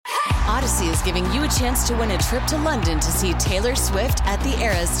Odyssey is giving you a chance to win a trip to London to see Taylor Swift at the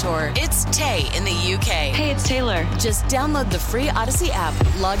Eras Tour. It's Tay in the UK. Hey, it's Taylor. Just download the free Odyssey app,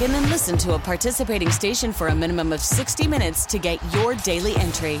 log in and listen to a participating station for a minimum of 60 minutes to get your daily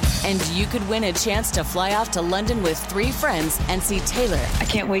entry. And you could win a chance to fly off to London with 3 friends and see Taylor. I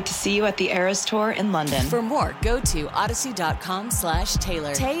can't wait to see you at the Eras Tour in London. For more, go to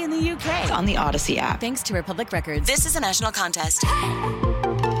odyssey.com/Taylor. Tay in the UK. It's on the Odyssey app. Thanks to Republic Records. This is a national contest.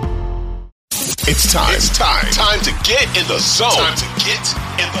 It's time to get in the zone. Time to get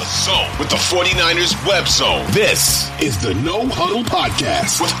in the zone with the 49ers Web Zone. This is the No Huddle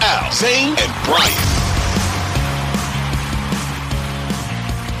Podcast with Al, Zane, and Brian.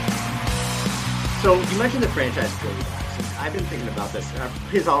 So you mentioned the franchise quarterbacks, and I've been thinking about this.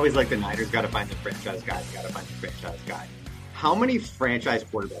 It's always like the Niners got to find the franchise guy. How many franchise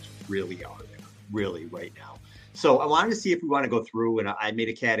quarterbacks really are there, really, right now? So I wanted to see if we want to go through, and I made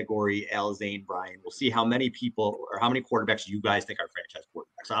a category, Al, Zane, Brian. We'll see how many people or how many quarterbacks you guys think are franchise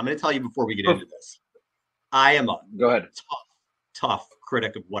quarterbacks. So I'm going to tell you before we get into this. I am a tough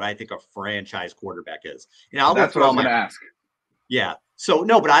critic of what I think a franchise quarterback is. And that's what I'm going to ask. Yeah. So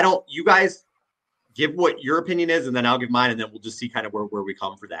no, but I don't. You guys give what your opinion is, and then I'll give mine, and then we'll just see kind of where we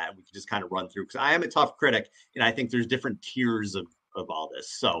come for that, and we can just kind of run through, because I am a tough critic, and I think there's different tiers of all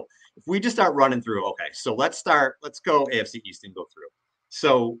this. So if we just start running through, okay, so let's go AFC East and go through.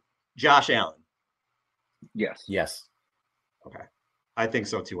 So Josh Allen. Yes. Okay. I think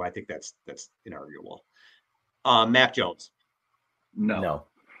so too. I think that's inarguable. Mac Jones. No.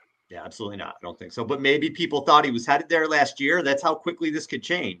 Yeah, absolutely not. I don't think so. But maybe people thought he was headed there last year. That's how quickly this could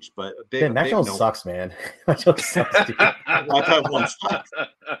change. But Mac Jones sucks, man. Mac Jones sucks, dude. Mac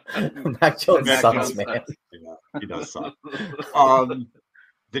Jones sucks, man. Yeah, he does suck.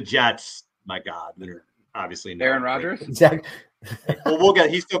 The Jets, my God, they're obviously not. Aaron Rodgers. Exactly. Well,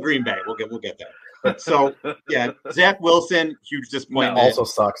 he's still Green Bay. We'll get there. So yeah, Zach Wilson, huge disappointment. Also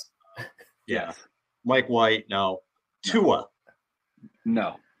sucks. Yeah. Mike White, no. Tua.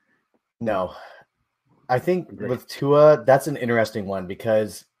 No. I think with Tua, that's an interesting one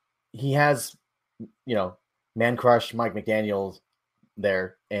because he has, man crush Mike McDaniel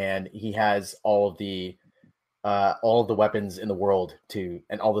there, and he has all of the weapons in the world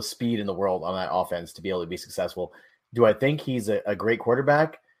and all the speed in the world on that offense to be able to be successful. Do I think he's a great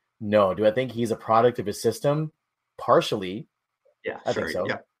quarterback? No. Do I think he's a product of his system? Partially. Yeah, I think so.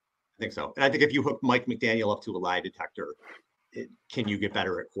 Yeah, I think so. And I think if you hook Mike McDaniel up to a lie detector, can you get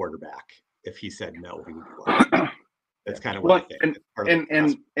better at quarterback? If he said no, he would be lying. That's kind of what I think.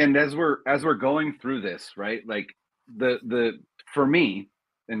 And as we're going through this, right? Like the for me,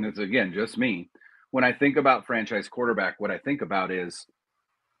 and it's again just me, when I think about franchise quarterback, what I think about is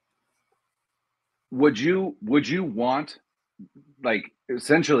would you want, like,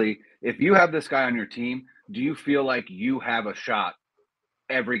 essentially, if you have this guy on your team, do you feel like you have a shot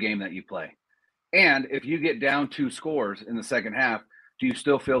every game that you play? And if you get down 2 scores in the second half, do you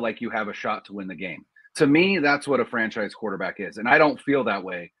still feel like you have a shot to win the game? To me, that's what a franchise quarterback is. And I don't feel that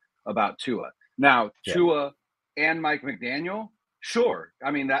way about Tua. Now, Tua and Mike McDaniel, sure.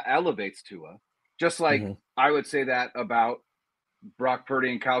 I mean, that elevates Tua. Just like I would say that about Brock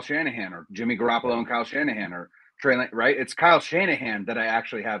Purdy and Kyle Shanahan, or Jimmy Garoppolo and Kyle Shanahan, or Trey Lance, right? It's Kyle Shanahan that I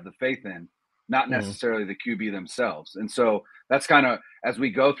actually have the faith in, not necessarily the QB themselves. And so that's kind of, as we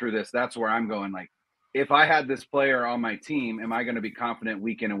go through this, that's where I'm going. Like, if I had this player on my team, am I going to be confident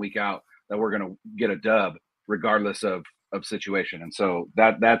week in and week out that we're going to get a dub regardless of situation? And so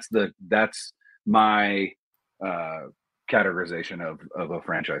that's my categorization of a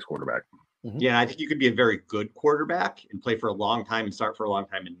franchise quarterback. Yeah, I think you could be a very good quarterback and play for a long time and start for a long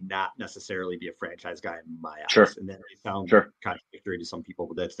time and not necessarily be a franchise guy in my eyes. Sure. And then they sound contradictory to some people,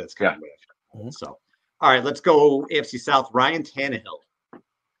 but that's kind of what I feel. So, all right, let's go AFC South. Ryan Tannehill.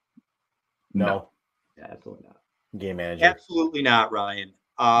 No. Yeah, absolutely not. Game manager. Absolutely not, Ryan.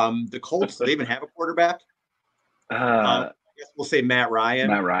 The Colts, do they even have a quarterback? I guess we'll say Matt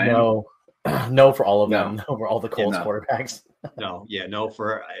Ryan. No for all of them. No for all the Colts quarterbacks. No.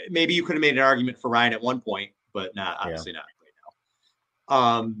 For maybe you could have made an argument for Ryan at one point, but obviously not right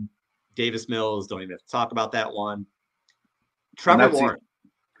now. Davis Mills, don't even have to talk about that one. Trevor Lawrence.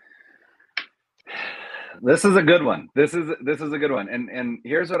 This is a good one. This is a good one. And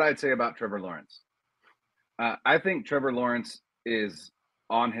here's what I'd say about Trevor Lawrence. I think Trevor Lawrence is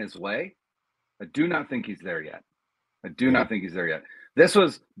on his way. I do not think he's there yet. This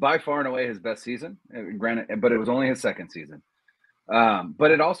was by far and away his best season, granted, but it was only his second season.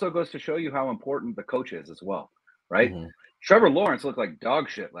 But it also goes to show you how important the coach is as well, right? Trevor Lawrence looked like dog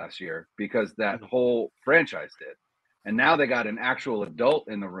shit last year because that whole franchise did. And now they got an actual adult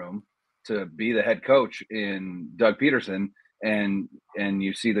in the room to be the head coach in Doug Peterson, and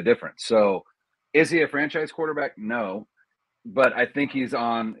you see the difference. So is he a franchise quarterback? No, but I think he's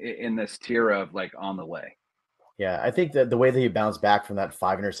in this tier of like on the way. Yeah, I think that the way that he bounced back from that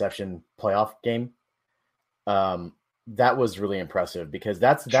 5 interception playoff game, that was really impressive, because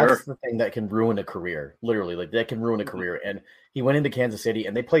that's the thing that can ruin a career. Literally, like that can ruin a career. And he went into Kansas City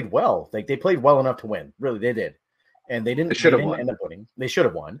and they played well. Like they played well enough to win. Really, they did. And they didn't end up winning. They should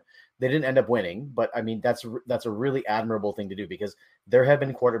have won. They didn't end up winning, but I mean that's a really admirable thing to do, because there have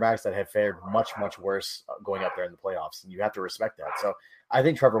been quarterbacks that have fared much, much worse going up there in the playoffs, and you have to respect that. So I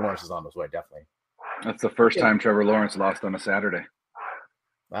think Trevor Lawrence is on his way, definitely. That's the first time Trevor Lawrence lost on a Saturday.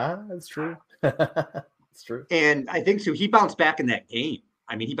 That's true. It's true. And I think so. He bounced back in that game.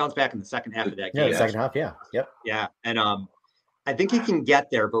 I mean, he bounced back in the second half of that game. Yeah, the second half. Yeah. Yep. Yeah. And I think he can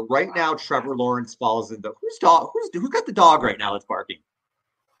get there, but right now Trevor Lawrence falls in the who's got the dog right now that's barking?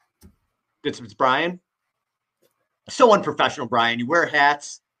 It's Brian. So unprofessional, Brian. You wear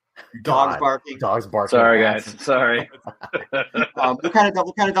hats. Your dog's barking. Dog's barking. Sorry, guys. Sorry. What kind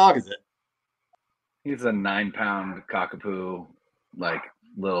of dog is it? He's a 9-pound cockapoo, like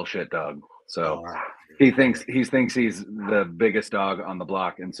little shit dog. So he thinks he's the biggest dog on the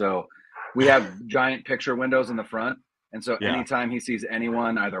block. And so we have giant picture windows in the front. And so anytime he sees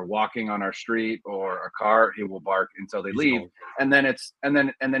anyone either walking on our street or a car, he will bark until they leave. And then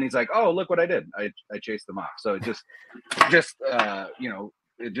he's like, "Oh, look what I did. I chased them off." So it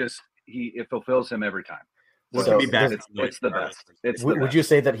it fulfills him every time. So it's the best. Would you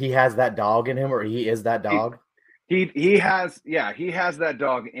say that he has that dog in him, or he is that dog? He has that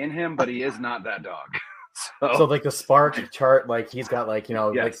dog in him, but he is not that dog. So like the spark chart, like he's got like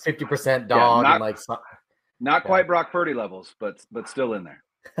 50% dog and like. Not quite Brock Purdy levels, but still in there.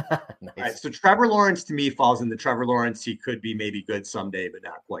 Nice. All right, so Trevor Lawrence to me falls in the Trevor Lawrence. He could be maybe good someday, but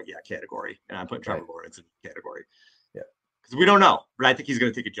not quite yet category. And I'm putting Trevor Lawrence in the category. Yeah, because we don't know, but I think he's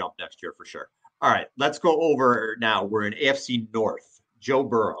going to take a jump next year for sure. All right, let's go over now. We're in AFC North. Joe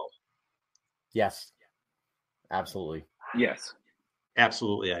Burrow. Yes, absolutely. Yes,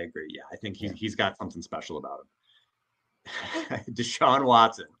 absolutely. I agree. Yeah, I think he's got something special about him. Deshaun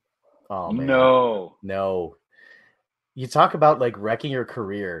Watson. Oh man. No. You talk about like wrecking your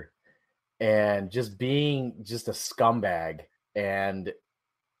career and just being just a scumbag. And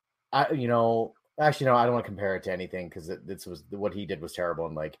I don't want to compare it to anything, because this was what he did was terrible.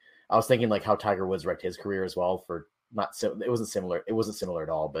 And like I was thinking like how Tiger Woods wrecked his career as well it wasn't similar. It wasn't similar at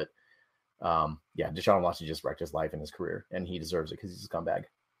all. But Deshaun Watson just wrecked his life and his career, and he deserves it because he's a scumbag.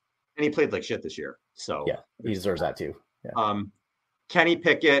 And he played like shit this year. So yeah, he deserves that too. Yeah. Kenny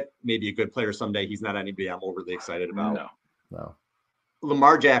Pickett, maybe a good player someday. He's not anybody I'm overly excited about. No.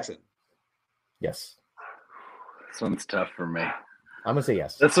 Lamar Jackson. Yes. This one's tough for me. I'm gonna say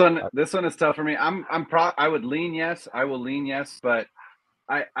yes. This one is tough for me. I would lean yes. I will lean yes, but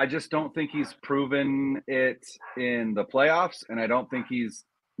I just don't think he's proven it in the playoffs, and I don't think he's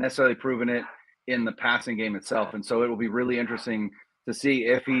necessarily proven it in the passing game itself. And so it will be really interesting to see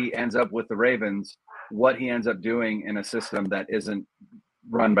if he ends up with the Ravens, what he ends up doing in a system that isn't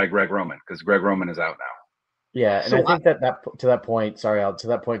run by Greg Roman, because Greg Roman is out now. Yeah, and so I think to that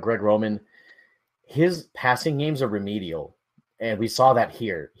point, Greg Roman, his passing games are remedial, and we saw that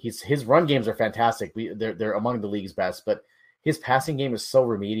here. His run games are fantastic. They're among the league's best, but his passing game is so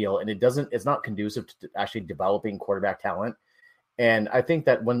remedial, and it's not conducive to actually developing quarterback talent. And I think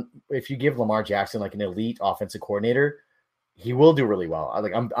that if you give Lamar Jackson like an elite offensive coordinator, he will do really well.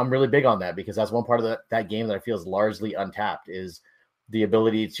 I'm really big on that, because that's one part of that game that I feel is largely untapped, is the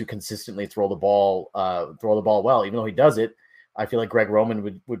ability to consistently throw the ball well. Even though he does it, I feel like Greg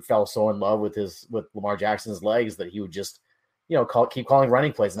Roman would fell so in love with Lamar Jackson's legs that he would just, keep calling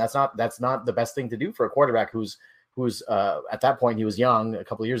running plays. And that's not the best thing to do for a quarterback who's at that point, he was young a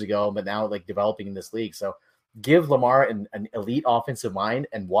couple of years ago, but now like developing in this league. So give Lamar an elite offensive mind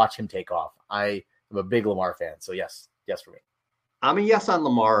and watch him take off. I am a big Lamar fan. So yes for me. I'm a yes on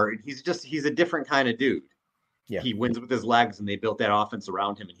Lamar. He's a different kind of dude. Yeah. He wins with his legs, and they built that offense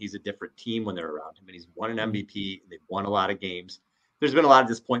around him, and he's a different team when they're around him, and he's won an MVP, and they've won a lot of games. There's been a lot of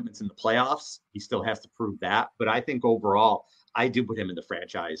disappointments in the playoffs. He still has to prove that, but I think overall, I do put him in the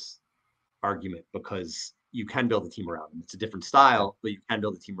franchise argument, because you can build a team around him. It's a different style, but you can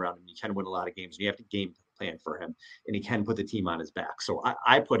build a team around him. You can win a lot of games. You have to game plan for him, and he can put the team on his back. So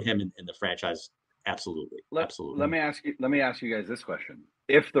I put him in the franchise. Absolutely. Absolutely. Let me ask you guys this question.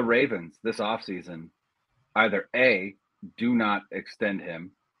 If the Ravens this offseason either A, do not extend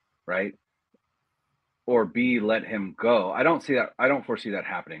him, right? Or B, let him go. I don't foresee that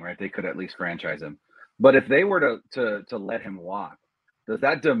happening, right? They could at least franchise him. But if they were to let him walk, does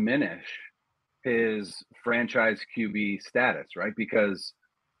that diminish his franchise QB status, right? Because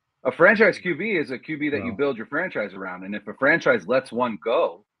a franchise QB is a QB that you build your franchise around. And if a franchise lets one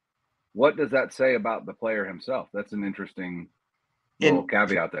go, what does that say about the player himself? That's an interesting little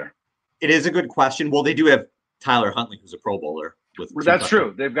caveat there. It is a good question. Well, they do have Tyler Huntley, who's a Pro Bowler. That's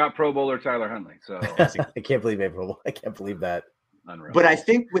true. They've got Pro Bowler Tyler Huntley. So I can't believe I can't believe that. Unreal. But I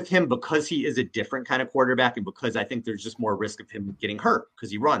think with him, because he is a different kind of quarterback, and because I think there's just more risk of him getting hurt because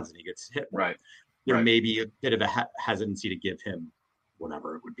he runs and he gets hit. Right. There may be a bit of a hesitancy to give him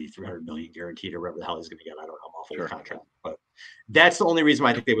whatever it would be, $300 million guaranteed or whatever the hell he's going to get. I don't know. I'm awful with contract, but that's the only reason why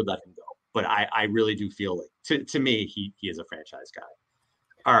I think they would let him go. But I really do feel like to me he is a franchise guy.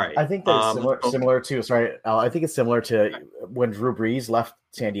 All right. I think that's similar to I think it's similar to when Drew Brees left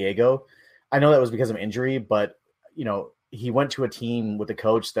San Diego. I know that was because of injury, but he went to a team with a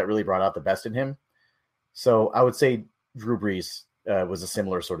coach that really brought out the best in him. So I would say Drew Brees was a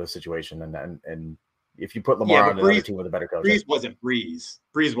similar sort of situation. And if you put Lamar on another team with a better coach, Brees wasn't Brees.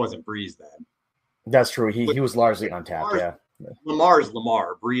 Brees wasn't Brees then. That's true. He was largely untapped. Yeah. Lamar's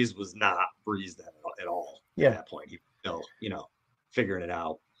Lamar. Brees was not Brees then at all. Yeah. At that point, he was still, figuring it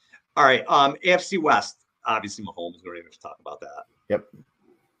out. All right. AFC West. Obviously, Mahomes. We don't even have to talk about that. Yep.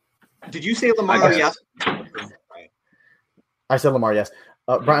 Did you say Lamar? Yes. I said Lamar. Yes.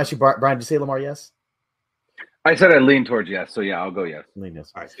 Brian, did you say Lamar? Yes. I said I lean towards yes. So yeah, I'll go yes. Lean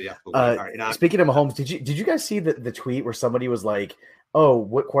yes. All right. So yeah. All right. Speaking of Mahomes, did you guys see the tweet where somebody was like, "Oh,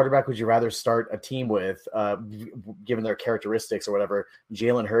 what quarterback would you rather start a team with, given their characteristics or whatever,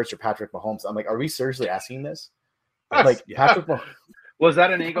 Jalen Hurts or Patrick Mahomes?" I'm like, are we seriously asking this? Patrick Mahomes. Was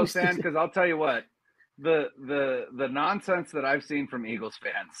that an Eagles fan? Because I'll tell you what, the nonsense that I've seen from Eagles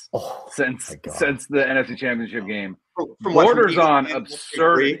fans since the NFC Championship game borders on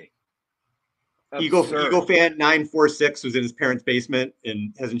absurdity. Eagle fan 946 was in his parents' basement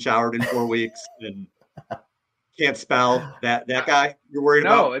and hasn't showered in 4 weeks and can't spell. That guy you're worried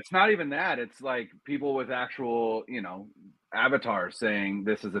about? No, it's not even that. It's like people with actual, avatars saying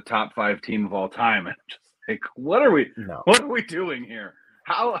this is a top 5 team of all time. And just like, what are we doing here?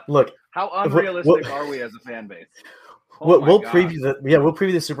 How unrealistic are we as a fan base? We'll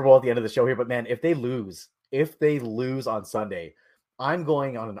preview the Super Bowl at the end of the show here, but man, if they lose on Sunday, I'm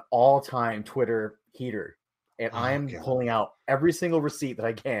going on an all-time Twitter heater, and I am pulling out every single receipt that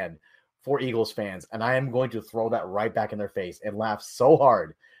I can for Eagles fans, and I am going to throw that right back in their face and laugh so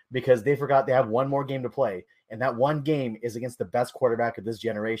hard because they forgot they have one more game to play, and that one game is against the best quarterback of this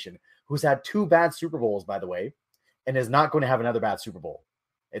generation, who's had 2 bad Super Bowls, by the way, and is not going to have another bad Super Bowl.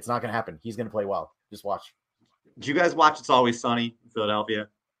 It's not going to happen. He's going to play well. Just watch. Did you guys watch It's Always Sunny in Philadelphia?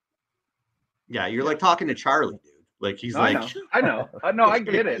 Yeah, you're like talking to Charlie, dude. Like he's I know. I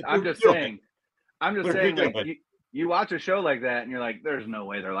get it. I'm just saying, like, you watch a show like that and you're like, there's no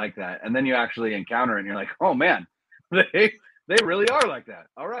way they're like that. And then you actually encounter it and you're like, oh man, they really are like that.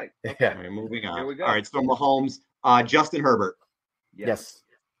 All right. Okay. Yeah. All right, moving on. Here we go. All right. So Mahomes, Justin Herbert. Yes.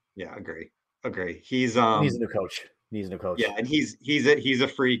 Yeah. Agree. He's a new coach. Yeah. And he's a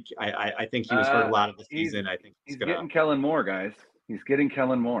freak. I think he was hurt a lot of the season. I think he's getting Kellen Moore, guys. He's getting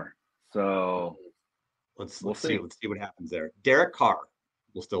Kellen Moore. So let's see. Let's see what happens there. Derek Carr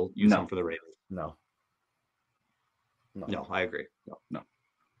will still use him for the Ravens. No, I agree.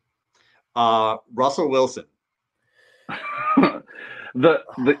 No. Russell Wilson. Are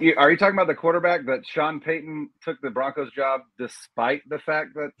you talking about the quarterback that Sean Payton took the Broncos job despite the fact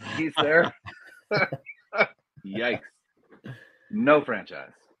that he's there? Yikes. No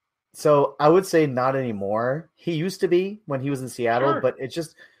franchise. So I would say not anymore. He used to be when he was in Seattle, but it's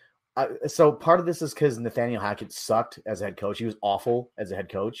just so part of this is because Nathaniel Hackett sucked as a head coach. He was awful as a head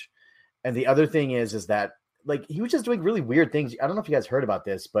coach. And the other thing is that like he was just doing really weird things. I don't know if you guys heard about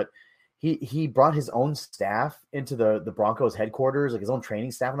this, but he brought his own staff into the Broncos headquarters, like his own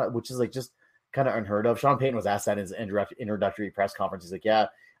training staff, which is like just kind of unheard of. Sean Payton was asked that in his introductory press conference. He's like, yeah,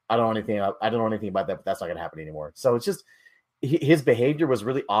 I don't know anything about that, but that's not going to happen anymore. So it's just his behavior was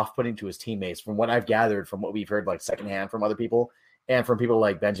really off-putting to his teammates from what I've gathered from what we've heard like secondhand from other people and from people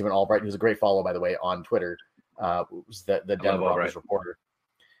like Benjamin Albright, who's a great follow, by the way, on Twitter, who's the Denver Broncos reporter.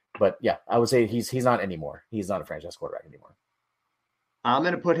 But yeah, I would say he's not anymore. He's not a franchise quarterback anymore. I'm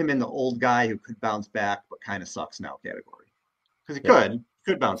going to put him in the old guy who could bounce back, but kind of sucks now category. Because he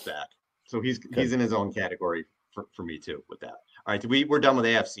could bounce back. So he's in his own category for me too with that. All right, we're done with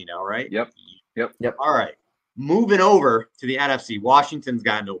AFC now, right? Yep. All right, moving over to the NFC. Washington's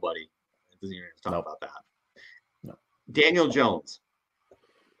got nobody. It doesn't even talk about that. No. Daniel Jones.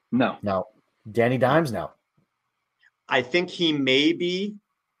 No. Danny Dimes now. I think he may be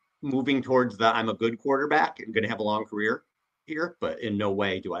moving towards I'm a good quarterback and going to have a long career. here, but in no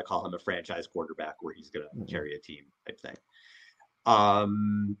way do I call him a franchise quarterback where he's going to carry a team type thing.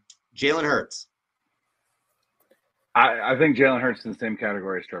 Jalen Hurts. I think Jalen Hurts is in the same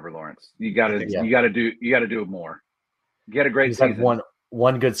category as Trevor Lawrence. You got to do more. Get a great He's season. had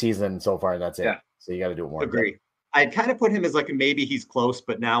one good season so far. That's it. Yeah. So you got to do it more. Agree. I'd kind of put him as like maybe he's close,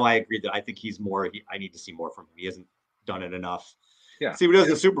 but now I agree that I think he's more. I need to see more from him. He hasn't done it enough. Yeah. See what he does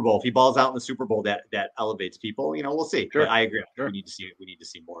in the Super Bowl. If he balls out in the Super Bowl, that elevates people. We'll see. Sure. But I agree. Sure. We need to see it. We need to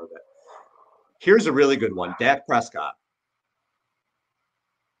see more of it. Here's a really good one. Dak Prescott.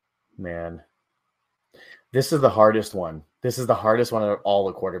 Man, this is the hardest one. This is the hardest one of all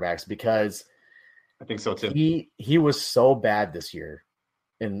the quarterbacks because I think so too. He was so bad this year.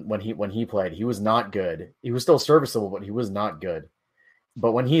 And when he played, he was not good. He was still serviceable, but he was not good.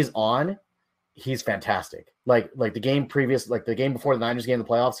 But when he's on, he's fantastic. Like the game previous, like the game before the Niners game in the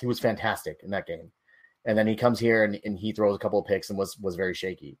playoffs, he was fantastic in that game. And then he comes here and he throws a couple of picks and was very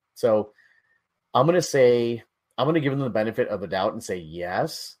shaky. So I'm going to give him the benefit of the doubt and say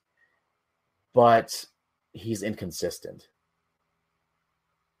yes, but he's inconsistent.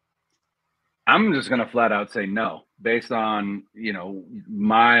 I'm just going to flat out say no, based on,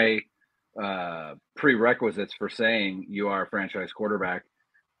 my prerequisites for saying you are a franchise quarterback.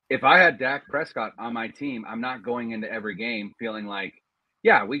 If I had Dak Prescott on my team, I'm not going into every game feeling like,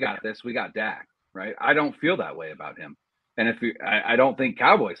 yeah, we got this. We got Dak, right? I don't feel that way about him. And I don't think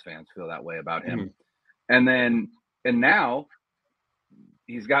Cowboys fans feel that way about him. Mm-hmm. And now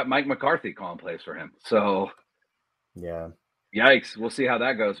he's got Mike McCarthy calling plays for him. So yeah. Yikes. We'll see how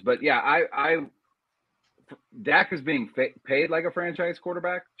that goes. But yeah, Dak is being paid like a franchise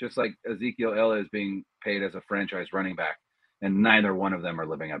quarterback, just like Ezekiel Elliott is being paid as a franchise running back. And neither one of them are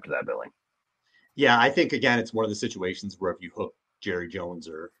living up to that billing. Yeah, I think, again, it's one of the situations where if you hook Jerry Jones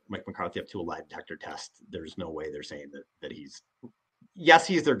or Mike McCarthy up to a lie detector test, there's no way they're saying that he's – yes,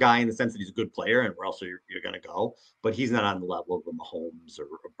 he's their guy in the sense that he's a good player and where else you're going to go, but he's not on the level of a Mahomes or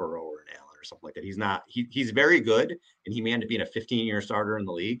a Burrow or an Allen or something like that. He's not – he's very good, and he may end up being a 15-year starter in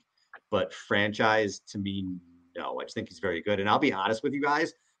the league, but franchise, to me, no. I just think he's very good. And I'll be honest with you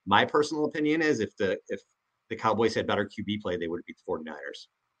guys, my personal opinion is if the Cowboys had better QB play, they would have beat the 49ers.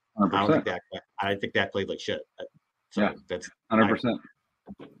 100%. I think Dak played like shit. So yeah, that's 100%.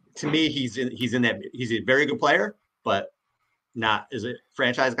 To me, he's in that. He's a very good player, but not as a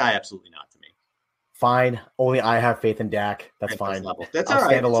franchise guy. Absolutely not to me. Fine. Only I have faith in Dak. That's fine. Level. That's all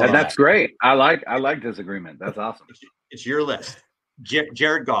right. And that's great. I like this agreement. That's awesome. It's your list.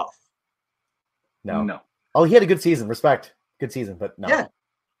 Jared Goff. No. Oh, he had a good season. Respect. Good season, but no.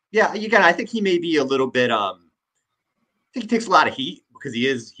 Yeah. Again, I think he may be a little bit. I think he takes a lot of heat because he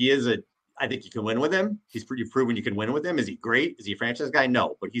is a. I think you can win with him. You've proven you can win with him. Is he great? Is he a franchise guy?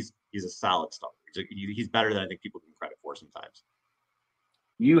 No, but he's a solid starter. He's better than I think people give him credit for sometimes.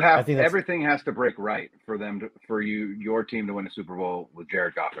 Everything has to break right for your team to win a Super Bowl with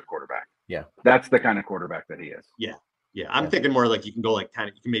Jared Goff at quarterback. Yeah, that's the kind of quarterback that he is. Yeah. I'm thinking more like you can go like 10.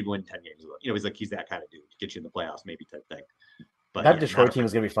 You can maybe win 10 games. He's that kind of dude. Get you in the playoffs, maybe type thing. But that Detroit team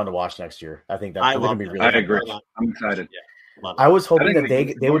is going to be fun to watch next year. I think that's going to be really fun. I agree. I'm excited. Yeah, I was hoping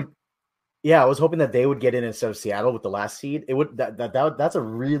that they would. Yeah, I was hoping that they would get in instead of Seattle with the last seed. It would that's a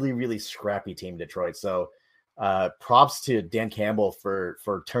really, really scrappy team, Detroit. So props to Dan Campbell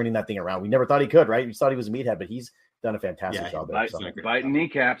for turning that thing around. We never thought he could, right? We thought he was a meathead, but he's done a fantastic job there. Biting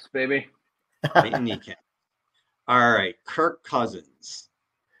kneecaps, baby. Biting kneecaps. All right, Kirk Cousins.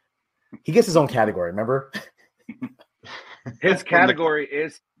 He gets his own category, remember? His category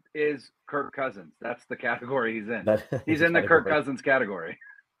is Kirk Cousins. That's the category he's in. He's in the Kirk Cousins category.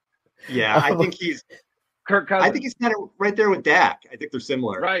 Yeah, I think he's Kirk Cousins. I think he's kind of right there with Dak. I think they're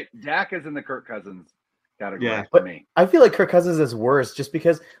similar. Right. Dak is in the Kirk Cousins category for me. I feel like Kirk Cousins is worse just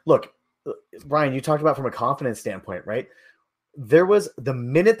because, look, Brian, you talked about from a confidence standpoint, right? There was the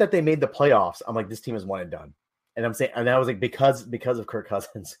minute that they made the playoffs, I'm like, this team is one and done. And I'm saying, and I was like, because of Kirk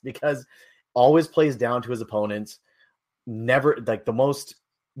Cousins, because always plays down to his opponents. Never like the most.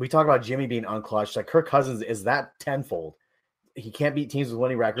 We talk about Jimmy being unclutched. Like Kirk Cousins is that tenfold. He can't beat teams with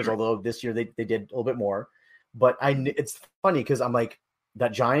winning records, although this year they did a little bit more. But it's funny because I'm like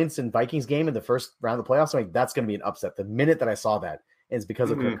that Giants and Vikings game in the first round of the playoffs. I'm like, that's going to be an upset. The minute that I saw that, and it's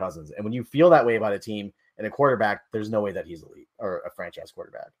because of Kirk Cousins. And when you feel that way about a team and a quarterback, there's no way that he's elite or a franchise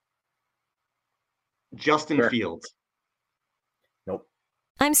quarterback. Justin Fields. Nope.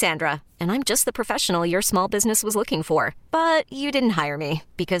 I'm Sandra, and I'm just the professional your small business was looking for. But you didn't hire me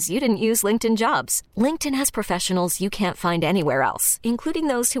because you didn't use LinkedIn Jobs. LinkedIn has professionals you can't find anywhere else, including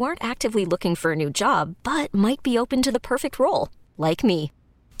those who aren't actively looking for a new job, but might be open to the perfect role, like me.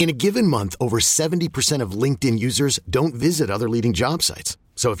 In a given month, over 70% of LinkedIn users don't visit other leading job sites.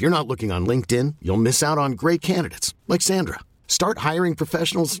 So if you're not looking on LinkedIn, you'll miss out on great candidates like Sandra. Start hiring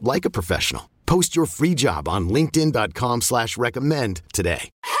professionals like a professional. Post your free job on linkedin.com/recommend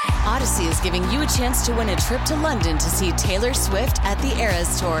today. Odyssey is giving you a chance to win a trip to London to see Taylor Swift at the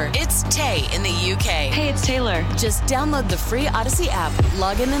Eras Tour. It's Tay in the UK. Hey, it's Taylor. Just download the free Odyssey app,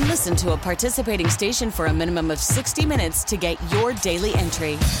 log in and listen to a participating station for a minimum of 60 minutes to get your daily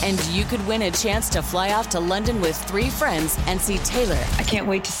entry. And you could win a chance to fly off to London with 3 friends and see Taylor. I can't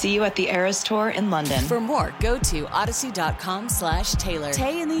wait to see you at the Eras Tour in London. For more, go to odyssey.com/Taylor.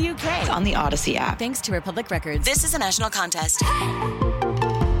 Tay in the UK. It's on the Odyssey app. Thanks to Republic Records. This is a national contest.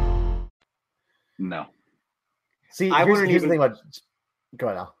 No. See, I here's wouldn't the even thing about. Go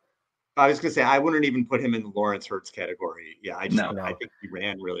ahead, Al. I was gonna say I wouldn't even put him in the Lawrence Hurts category. Yeah, I No. think he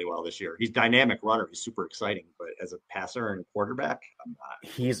ran really well this year. He's a dynamic runner. He's super exciting, but as a passer and quarterback, I'm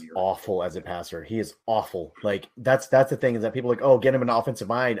not. He's awful as a passer. He is awful. Like that's the thing is that people are like, oh, get him an offensive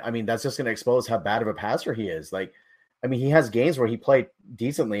mind. I mean, that's just going to expose how bad of a passer he is. Like, I mean, he has games where he played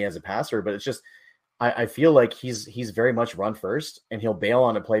decently as a passer, but it's just I feel like he's very much run first, and he'll bail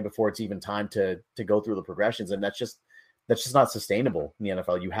on a play before it's even time to go through the progressions, and that's just not sustainable in the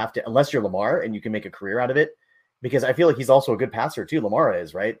NFL. You have to, unless you're Lamar and you can make a career out of it, because I feel like he's also a good passer too. Lamar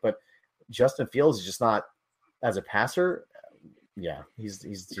is, right? But Justin Fields is just not as a passer. Yeah, he's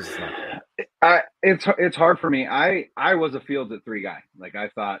just not good. It's hard for me. I was a Fields at 3 guy. Like I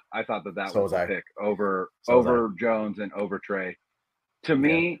thought that was the pick over Jones and over Trey. To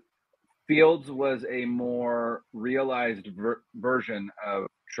me, Fields was a more realized version of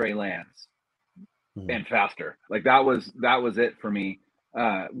Trey Lance and faster. Like that was it for me,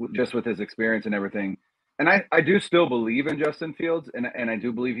 just with his experience and everything. And I do still believe in Justin Fields, and I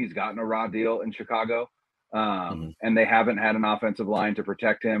do believe he's gotten a raw deal in Chicago. And they haven't had an offensive line to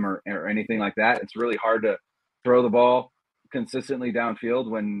protect him or anything like that. It's really hard to throw the ball consistently downfield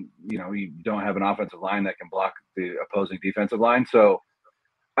when you don't have an offensive line that can block the opposing defensive line. So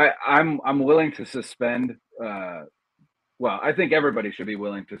I'm willing to suspend. I think everybody should be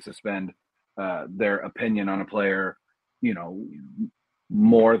willing to suspend their opinion on a player,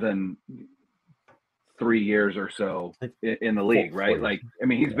 more than 3 years or so in the league, right? Like, I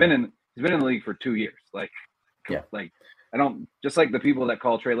mean, he's been in the league for 2 years. Like, I don't, just like the people that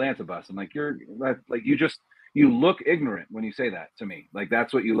call Trey Lance a bust. I'm like, you look ignorant when you say that to me. Like,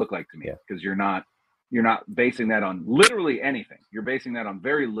 that's what you look like to me, because you're not basing that on literally anything. You're basing that on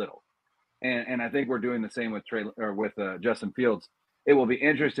very little. And I think we're doing the same with Justin Fields. It will be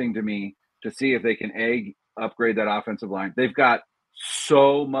interesting to me to see if they can upgrade that offensive line. They've got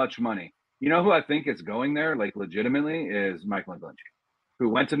so much money. You know who I think is going there, like legitimately, is Mike McGlinchey, who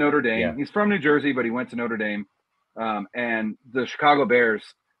went to Notre Dame. Yeah. He's from New Jersey, but he went to Notre Dame. And the Chicago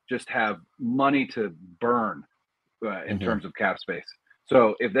Bears just have money to burn in terms of cap space.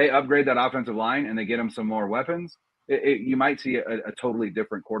 So if they upgrade that offensive line and they get him some more weapons, you might see a totally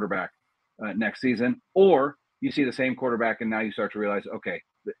different quarterback next season. Or you see the same quarterback and now you start to realize, okay,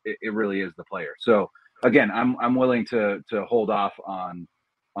 it really is the player. So again, I'm willing to hold off on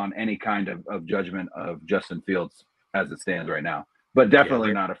any kind of judgment of Justin Fields as it stands right now, but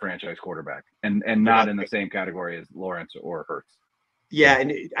definitely not a franchise quarterback and not in the same category as Lawrence or Hurts. Yeah.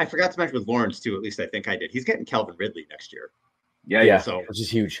 And I forgot to mention with Lawrence too, at least I think I did. He's getting Calvin Ridley next year. Yeah. So which is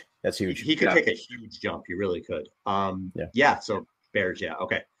huge. That's huge. He could take a huge jump. He really could. So Bears. Yeah.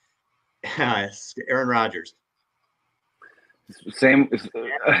 Okay. Aaron Rodgers. Same.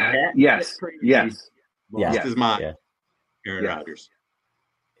 Yes. This is my Aaron Rodgers.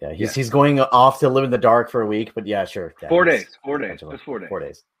 Yeah, he's going off to live in the dark for a week, but yeah, sure. 4 days. Just 4 days. 4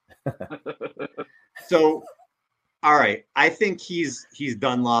 days. So, all right, I think he's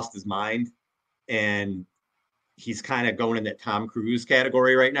lost his mind, and he's kind of going in that Tom Cruise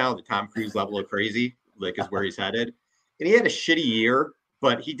category right now. The Tom Cruise level of crazy, like, is where he's headed. And he had a shitty year,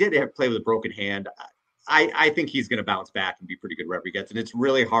 but he did play with a broken hand. I think he's going to bounce back and be pretty good wherever he gets. And it's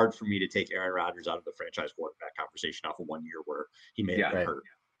really hard for me to take Aaron Rodgers out of the franchise quarterback conversation off of 1 year where he may have been hurt.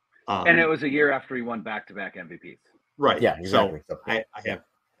 And it was a year after he won back-to-back MVPs. Right. Yeah, exactly. So I have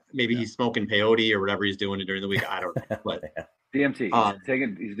maybe he's smoking peyote or whatever he's doing during the week. I don't know. But DMT.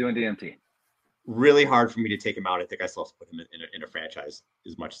 He's doing DMT. Really hard for me to take him out. I think I still have to put him in a franchise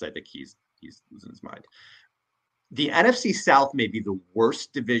as much as I think he's losing his mind. The NFC South may be the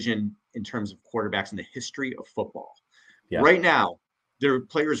worst division in terms of quarterbacks in the history of football. Yeah. Right now, there are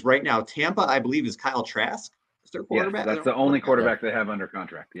players right now. Tampa, I believe, is Kyle Trask. Is their quarterback? Yes, that's the only quarterback they have under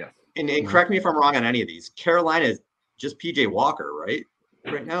contract. Yes. And correct me if I'm wrong on any of these. Carolina is just PJ Walker, right?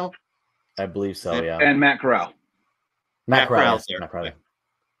 Right now? I believe so, yeah. And Matt Corral. Matt Corral.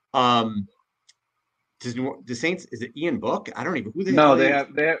 The Saints, is it Ian Book? I don't even who they No, hell they is- have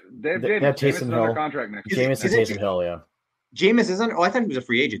Taysom Jameis under Hill. contract next year. Jameis and Taysom Hill, yeah. Jameis is under. Oh, I thought he was a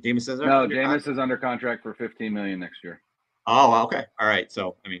free agent. Jameis is No, under Jameis is under contract for $15 million next year. Oh, okay. All right.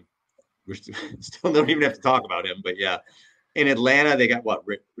 So, I mean, we're still don't even have to talk about him, but yeah. In Atlanta, they got what?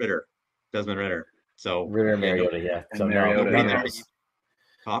 Desmond Ritter. So Ritter and Mariota, yeah. So Mariota, none yeah. of those,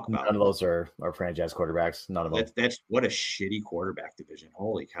 talk about none of those are franchise quarterbacks. None of them. that's what a shitty quarterback division.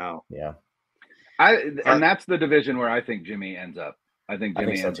 Holy cow. Yeah. And that's the division where I think Jimmy ends up. I think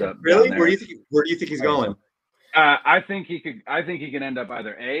Jimmy so ends too. up. Really? down Where there. do you think he's going? I think he can end up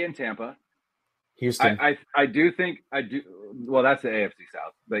either A in Tampa. Houston. I do. Well, that's the AFC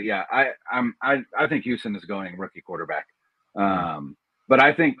South, but yeah, I think Houston is going rookie quarterback. But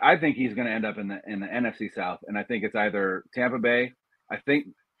I think he's going to end up in the NFC South, and I think it's either Tampa Bay.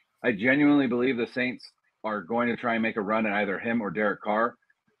 I genuinely believe the Saints are going to try and make a run at either him or Derek Carr.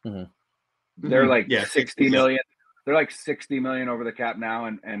 Mm-hmm. They're like Yeah, 60 million. They're like 60 million over the cap now,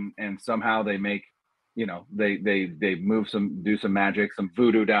 and somehow they make, they do some magic, some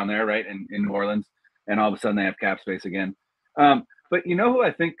voodoo down there, right, in New Orleans, and all of a sudden they have cap space again. But you know who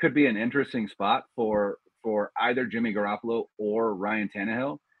I think could be an interesting spot for either Jimmy Garoppolo or Ryan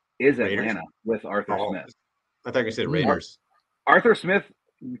Tannehill is Raiders? Atlanta with Arthur Smith. I thought you said Raiders. Arthur Smith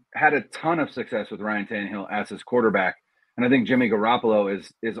had a ton of success with Ryan Tannehill as his quarterback, and I think Jimmy Garoppolo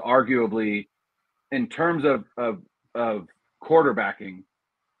is arguably, in terms of quarterbacking,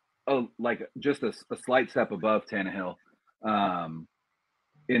 like just a slight step above Tannehill, at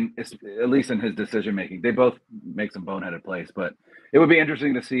least in his decision making. They both make some boneheaded plays, but it would be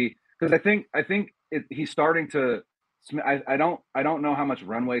interesting to see, because I think he's starting to. I don't know how much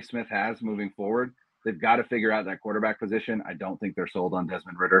runway Smith has moving forward. They've got to figure out that quarterback position. I don't think they're sold on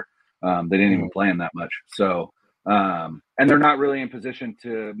Desmond Ritter. They didn't even play him that much. So, and they're not really in position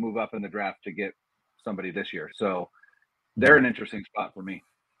to move up in the draft to get somebody this year. So they're an interesting spot for me.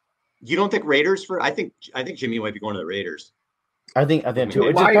 You don't think Raiders I think Jimmy might be going to the Raiders. I think too.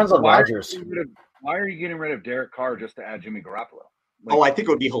 It depends on Rodgers. Why are you getting rid of Derek Carr just to add Jimmy Garoppolo? I think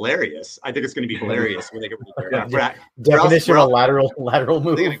it would be hilarious. I think it's going to be hilarious when they get rid of Derek. Definition of lateral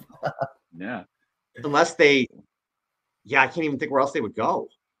move. Yeah. Unless I can't even think where else they would go.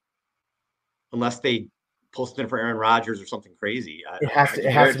 Unless they post in for Aaron Rodgers or something crazy. It has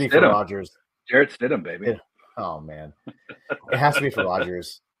to be for Rodgers. Jarrett Stidham, baby. Oh man, it has to be for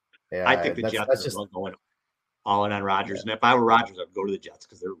Rodgers. Yeah, I think the Jets are going all in on Rodgers, and if I were Rodgers, I'd go to the Jets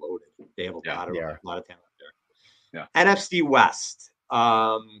because they're loaded. They have a lot of talent there. Yeah. NFC West.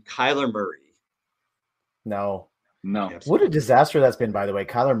 Kyler Murray. No. No. What a disaster that's been, by the way.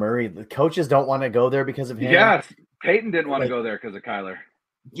 Kyler Murray, the coaches don't want to go there because of him. Yes. Peyton didn't want to go there because of Kyler.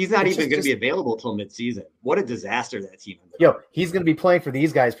 He's not even going to be available till midseason. What a disaster that team is. Yo, he's going to be playing for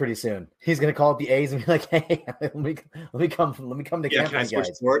these guys pretty soon. He's going to call up the A's and be like, "Hey, let me come to camp." Can I switch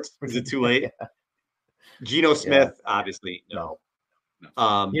sports? Is it too late? Geno Smith, obviously, no.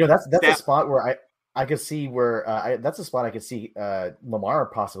 That's a spot where I could see where that's a spot I could see Lamar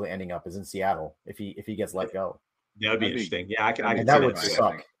possibly ending up is in Seattle if he gets let go. That would be interesting. Yeah, I can. That would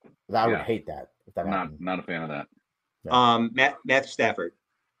suck. I would hate that if that happened. Not a fan of that. Yeah. Matthew Stafford.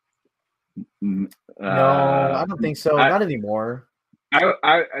 No, I don't think so. Not anymore.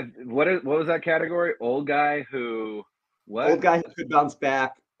 What was that category? Old guy who Old guy who could bounce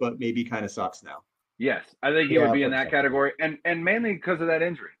back, but maybe kind of sucks now. Yes, I think he would be in that category, and mainly because of that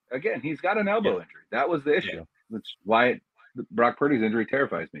injury. Again, he's got an elbow injury. That was the issue. That's why Brock Purdy's injury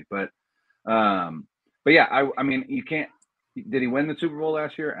terrifies me. But yeah, I mean, you can't. Did he win the Super Bowl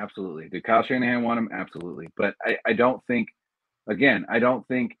last year? Absolutely. Did Kyle Shanahan want him? Absolutely. But I don't think. Again, I don't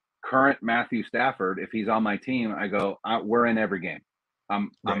think current Matthew Stafford, if he's on my team, I go, we're in every game.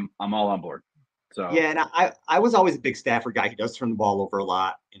 I'm all on board. So yeah, and I was always a big Stafford guy. He does turn the ball over a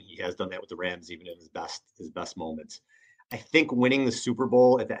lot, and he has done that with the Rams, even in his best moments. I think winning the Super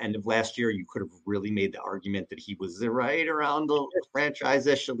Bowl at the end of last year, you could have really made the argument that he was right around the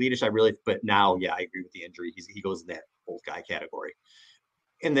franchise-ish, elite-ish. But now, yeah, I agree with the injury. He goes in that old guy category.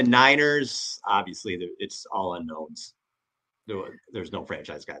 In the Niners, obviously, it's all unknowns. There's no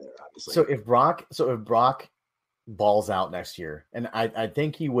franchise guy there, obviously. So if Brock balls out next year, and I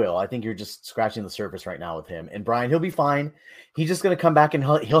think he will. I think you're just scratching the surface right now with him. And Brian, he'll be fine. He's just going to come back and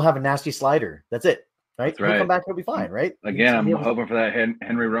he'll have a nasty slider. That's it. Right? He'll come back. He'll be fine. Right? Again, I'm hoping for that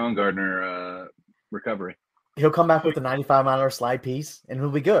Henry Rowan-Gardner recovery. He'll come back with a 95-mile-an-hour slide piece, and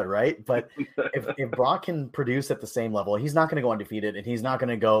he'll be good, right? But if Brock can produce at the same level, he's not going to go undefeated, and he's not going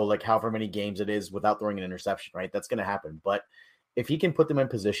to go like however many games it is without throwing an interception, right? That's going to happen. But if he can put them in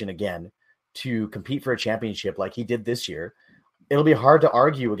position again to compete for a championship like he did this year, it'll be hard to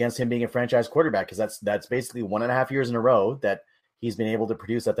argue against him being a franchise quarterback, because that's basically 1.5 years in a row that he's been able to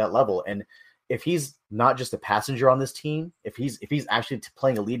produce at that level. And if he's not just a passenger on this team, if he's actually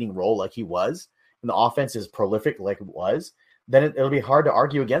playing a leading role like he was, and the offense is prolific like it was, then it'll be hard to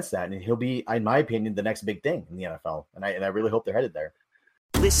argue against that. And he'll be, in my opinion, the next big thing in the NFL. And I really hope they're headed there.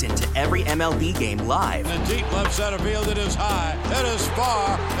 Listen to every MLB game live. In the deep left center field, it is high, it is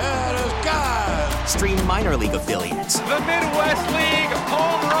far, it is gone. Stream minor league affiliates. The Midwest League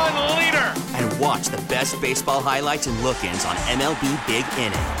home run leader. And watch the best baseball highlights and look-ins on MLB Big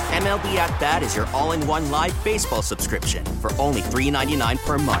Inning. MLB At Bat is your all-in-one live baseball subscription for only $3.99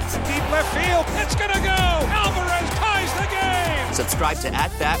 per month. Deep left field, it's gonna go. Alvarez ties the game. Subscribe to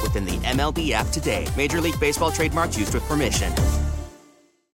At Bat within the MLB app today. Major League Baseball trademarks used with permission.